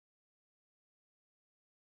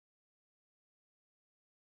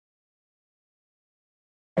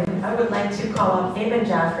I would like to call up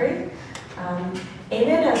Jafri.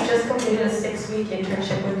 Eamon has just completed a 6-week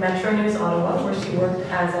internship with Metro News Ottawa, where she worked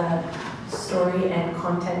as a story and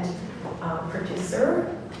content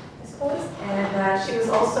producer, I suppose. And she was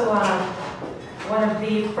also one of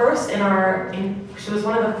the first she was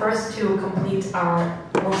one of the first to complete our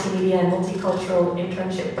Multimedia and Multicultural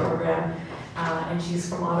internship program. And she's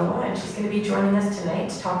from Ottawa, and she's going to be joining us tonight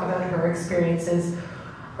to talk about her experiences,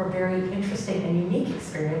 her very interesting and unique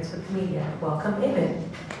experience with media. Welcome, Eamon.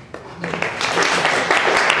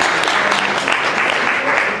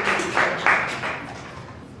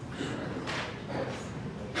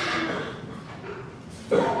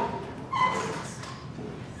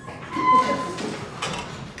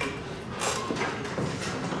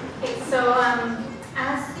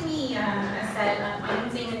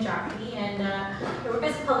 Jafri, and I work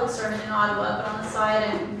as a public servant in Ottawa, but on the side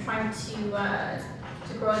I'm trying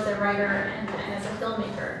to grow as a writer and as a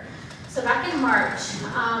filmmaker. So back in March,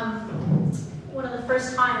 one of the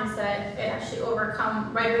first times that I actually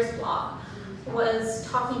overcome writer's block was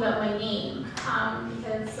talking about my name,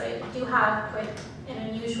 because I do have quite an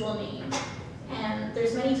unusual name, and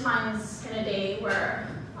there's many times in a day where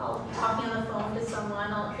I'll be talking on the phone to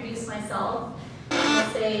someone, I'll introduce myself, and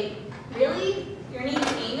I'll say, "Really? Your name is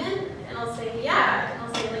Eamon?" And I'll say, "Yeah." And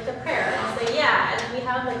I'll say, like, a prayer. And I'll say, "Yeah." And we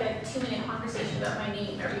have like a 2-minute conversation about my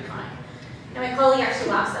name every time. And my colleague actually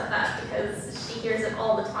laughs at that because she hears it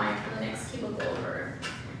all the time from the next cubicle over.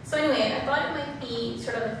 So anyway, I thought it might be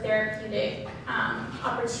sort of a therapeutic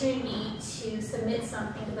opportunity to submit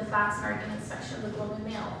something to the facts and arguments section of the Globe and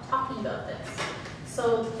Mail talking about this.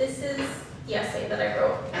 So this is the essay that I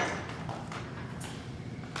wrote.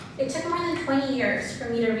 It took more than 20 years for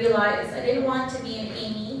me to realize I didn't want to be an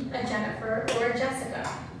Amy, a Jennifer, or a Jessica.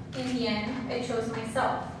 In the end, I chose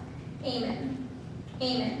myself. Eamon.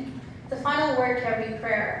 Eamon. The final word to every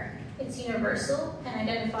prayer. It's universal and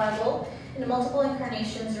identifiable in multiple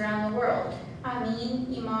incarnations around the world.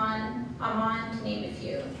 Amin, Iman, Aman, to name a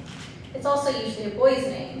few. It's also usually a boy's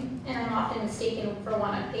name, and I'm often mistaken for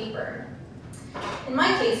one on paper. In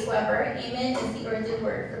my case, however, Eamon is the Urdu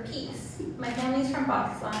word for peace. My family's from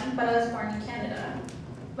Pakistan, but I was born in Canada.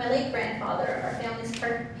 My late grandfather, our family's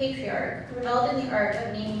patriarch, reveled in the art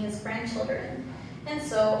of naming his grandchildren, and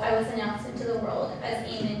so I was announced into the world as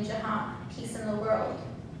Eamon Jahan, peace in the world.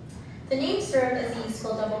 The name served as a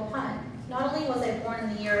useful double pun. Not only was I born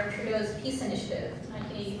in the year of Trudeau's Peace Initiative,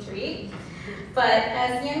 1983, but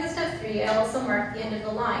as the youngest of 3, I also marked the end of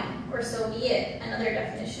the line, or so be it, another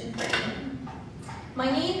definition for Eamon. My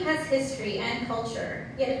name has history and culture,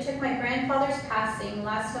 yet it took my grandfather's passing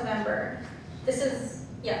last November,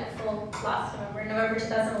 November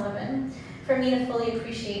 2011, for me to fully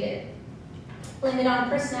appreciate it. Blame it on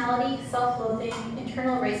personality, self-loathing,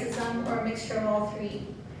 internal racism, or a mixture of all 3.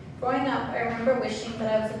 Growing up, I remember wishing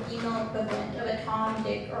that I was a female equivalent of a Tom,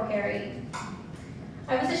 Dick, or Harry.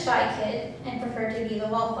 I was a shy kid and preferred to be the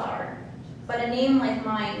wallflower, but a name like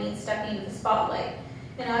mine means stepping into the spotlight,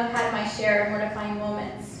 and I've had my share of mortifying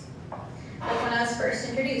moments. Like when I was first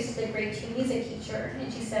introduced to the grade 2 music teacher,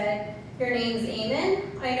 and she said, "Your name's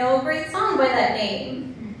Eamon? I know a great song by that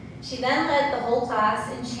name." She then led the whole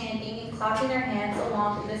class in chanting and clapping their hands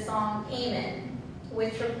along to the song Amen,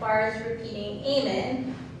 which requires repeating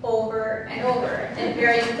Amen over and over in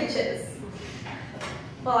varying pitches.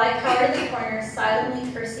 While I cowered in the corner,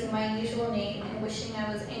 silently cursing my unusual name and wishing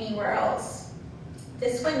I was anywhere else.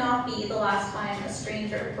 This would not be the last time a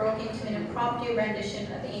stranger broke into an impromptu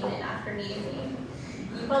rendition of Amen after meeting me.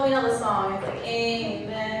 You probably know the song. It's like,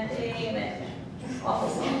 Amen, Amen. Awful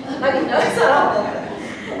song. I mean, no, it's not awful.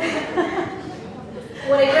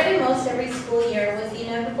 What I dreaded most every school year was the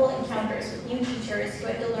inevitable encounters with new teachers who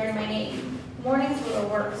had to learn my name. Mornings were the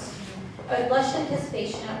worst. I would blush in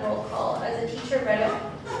anticipation at roll call as the teacher read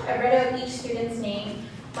out each student's name,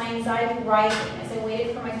 my anxiety rising as I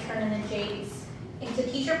waited for my turn in the J's. If the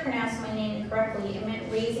teacher pronounced my name incorrectly, it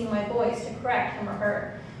meant raising my voice to correct him or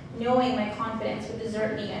her, knowing my confidence would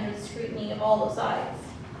desert me under the scrutiny of all those eyes.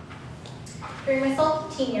 During my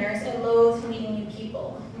self-teen years, I loathed meeting new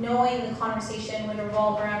people, knowing the conversation would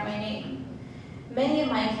revolve around my name. Many of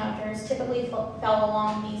my encounters typically fell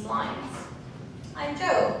along these lines. "I'm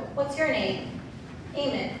Joe. What's your name?"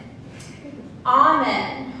 "Eamon."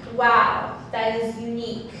 "Amen. Wow, that is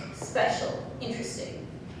unique, special, interesting."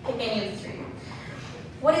 Pick any of the 3.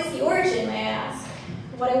 "What is the origin, may I ask?"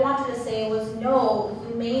 What I wanted to say was, "No,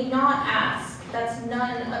 you may not ask. That's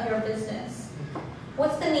none of your business."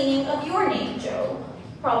 "What's the meaning of your name, Joe?"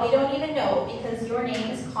 "Probably don't even know because your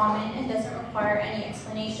name is common and doesn't require any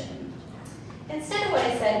explanation." Instead, what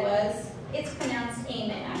I said was, "It's pronounced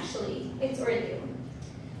Amen, actually. It's Urdu."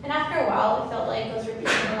 And after a while, it felt like I was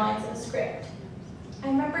repeating the lines of a script. I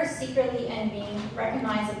remember secretly envying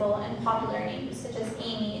recognizable and popular names such as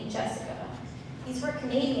Amy and Jessica. These were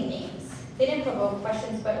Canadian names. They didn't provoke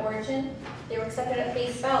questions about origin. They were accepted at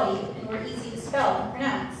face value and were easy to spell and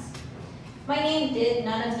pronounce. My name did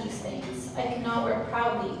none of these things. I could not wear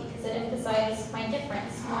proudly because it emphasized my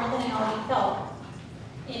difference more than I already felt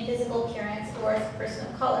in physical appearance or as a person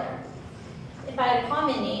of color. If I had a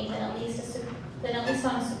common name, then at least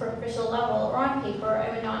on a superficial level or on paper, I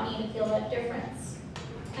would not need to feel that difference.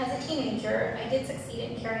 As a teenager, I did succeed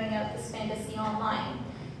in carrying out this fantasy online,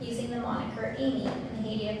 using the moniker Amy in the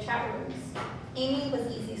heyday of chat rooms. Amy was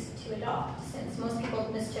easiest to adopt, since most people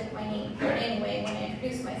mistook my name for it anyway when I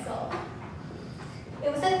introduced myself.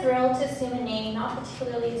 It was a thrill to assume a name not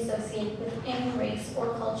particularly associated with any race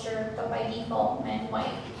or culture, but by default meant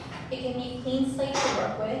white. It gave me a clean slate to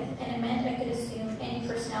work with, and it meant I could assume any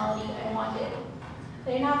personality I wanted.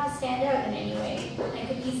 I didn't have to stand out in any way. I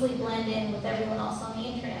could easily blend in with everyone else on the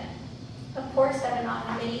internet. Of course, that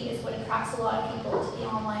anonymity is what attracts a lot of people to the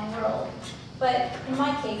online world, but in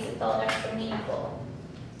my case, it felt extra meaningful.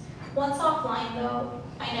 Once offline, though,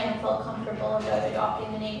 I never felt comfortable about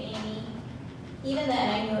adopting the name Amy. Even then,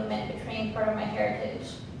 I knew it meant betraying part of my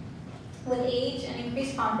heritage. With age and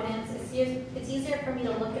increased confidence, it's easier for me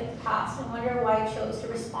to look at the past and wonder why I chose to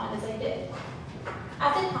respond as I did.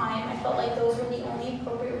 At the time, I felt like those were the only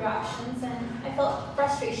appropriate reactions, and I felt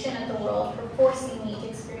frustration at the world for forcing me to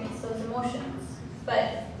experience those emotions.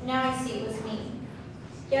 But now I see it was me.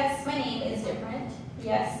 Yes, my name is different.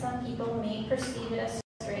 Yes, some people may perceive it as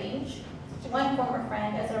strange. One former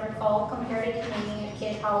friend, as I recall, compared it to naming a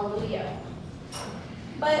kid Hallelujah.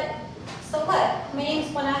 But so what? My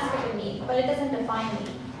name's one aspect of me, but it doesn't define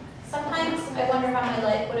me. Sometimes I wonder how my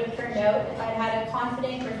life would have turned out if I'd had a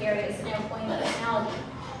confident, gregarious, and outgoing personality.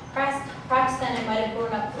 Perhaps then I might have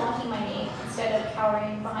grown up flaunting my name instead of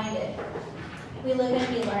cowering behind it. We live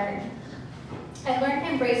and we learn. I learned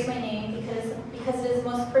to embrace my name because it is the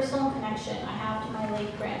most personal connection I have to my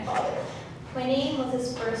late grandfather. My name was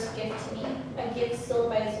his first gift to me, a gift sealed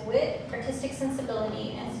by his wit, artistic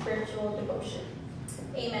sensibility, and spiritual devotion.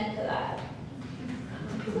 Amen to that.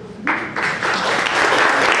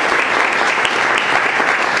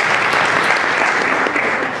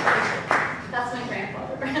 That's my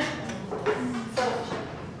grandfather.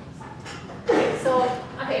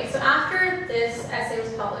 So after this essay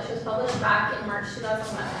was published, it was published back in March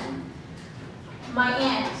 2011, my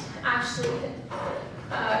aunt actually,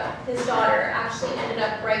 his daughter actually ended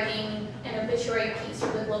up writing an obituary piece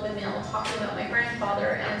for the Globe and Mail talking about my grandfather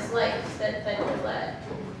and his life that he led.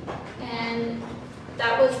 And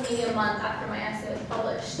that was maybe a month after my essay was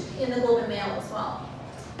published in the Globe and Mail as well.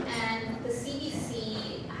 And the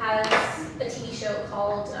CBC has a TV show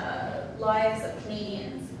called Lives of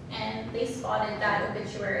Canadians, and they spotted that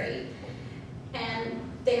obituary. And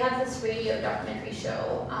they have this radio documentary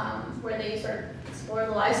show where they sort of explore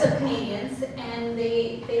the lives of Canadians, and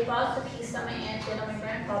they thought the piece that my aunt did on my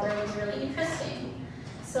grandfather was really interesting.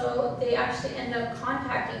 So they actually ended up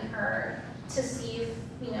contacting her to see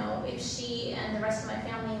if she and the rest of my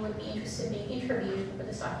family would be interested in being interviewed for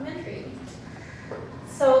this documentary.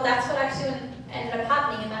 So that's what actually ended up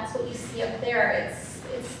happening, and that's what you see up there.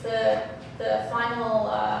 It's the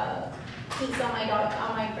final piece on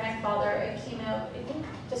my grandfather. It came out, I think,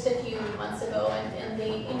 just a few months ago, and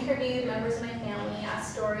they interviewed members of my family,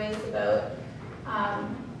 asked stories about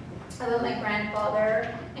my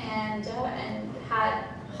grandfather, and had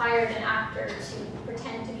hired an actor to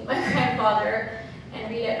pretend to be my grandfather and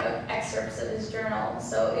read out excerpts of his journal.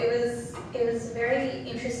 So it was a very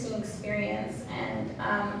interesting experience. And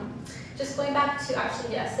just going back to actually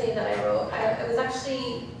the essay that I wrote, I was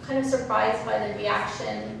actually kind of surprised by the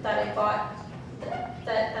reaction that I got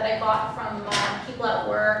from people at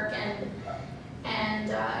work and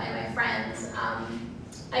my friends.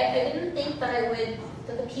 I didn't think that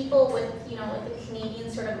the people with the Canadian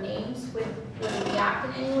sort of names would react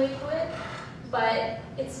in any way to it. But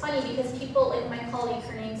it's funny because people, like my colleague,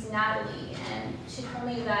 her name's Natalie, and she told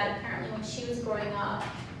me that apparently when she was growing up,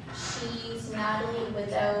 she's Natalie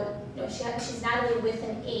she's Natalie with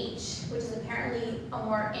an H, which is apparently a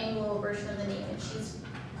more Anglo version of the name, and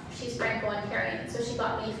she's Franco-Ontarian, so she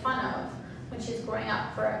got made fun of when she was growing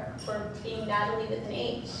up for being Natalie with an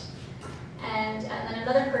H. And then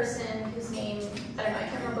another person whose name, I don't know, I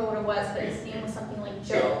can't remember what it was, but his name was something like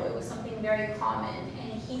Joe. It was something very common.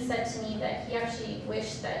 And he said to me that he actually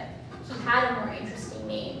wished that he had a more interesting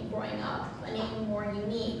name growing up, a name more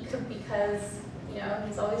unique, because,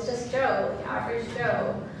 he's always just Joe, the average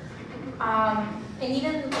Joe. And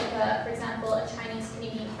even like, for example, a Chinese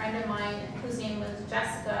Canadian friend of mine whose name was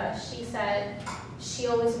Jessica, she said she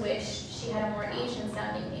always wished she had a more Asian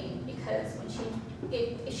sounding name because when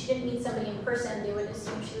if she didn't meet somebody in person, they would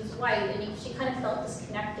assume she was white, and she kind of felt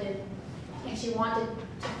disconnected, and she wanted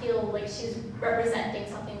to feel like she was representing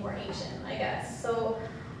something more Asian, I guess. So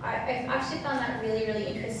I actually found that really, really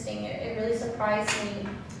interesting. It really surprised me.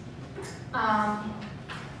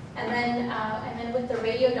 And then with the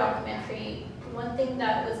radio documentary, one thing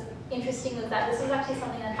that was interesting was that this was actually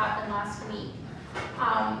something that happened last week.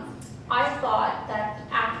 I thought that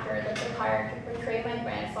the actor that they hired to portray my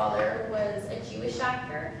grandfather was a Jewish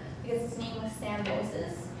actor because his name was Sam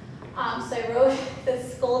Moses. So I wrote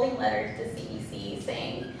this scolding letter to the CBC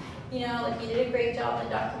saying, you know, like, you did a great job in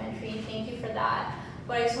the documentary, thank you for that.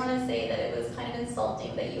 But I just want to say that it was kind of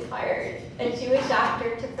insulting that you hired a Jewish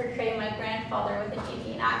actor to portray my grandfather with an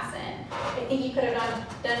Indian accent. I think you could have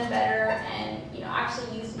done better and, you know,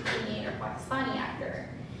 actually used an Indian or Pakistani actor.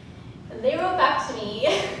 And they wrote back to me.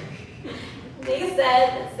 They said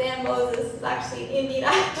that Sam Moses is actually an Indian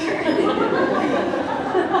actor. And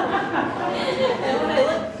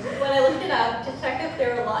when I looked it up to check if they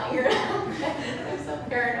were lying or not, I'm so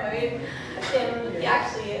paranoid. And he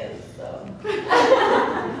actually is, so. So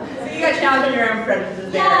you got challenged on your own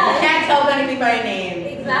prejudices there. Yeah. You can't tell them anything by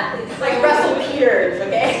name. Exactly. It's like Russell Peters,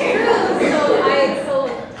 okay? True. So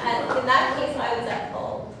in that case, I was at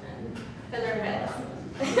fault and I learned my lesson.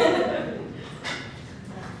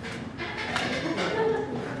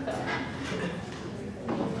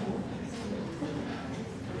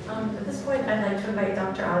 At this point, I'd like to invite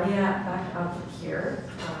Dr. Alia back up here.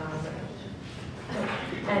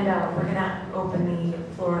 And we're going to open the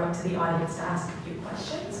floor up to the audience to ask a few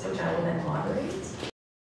questions, which I will then moderate.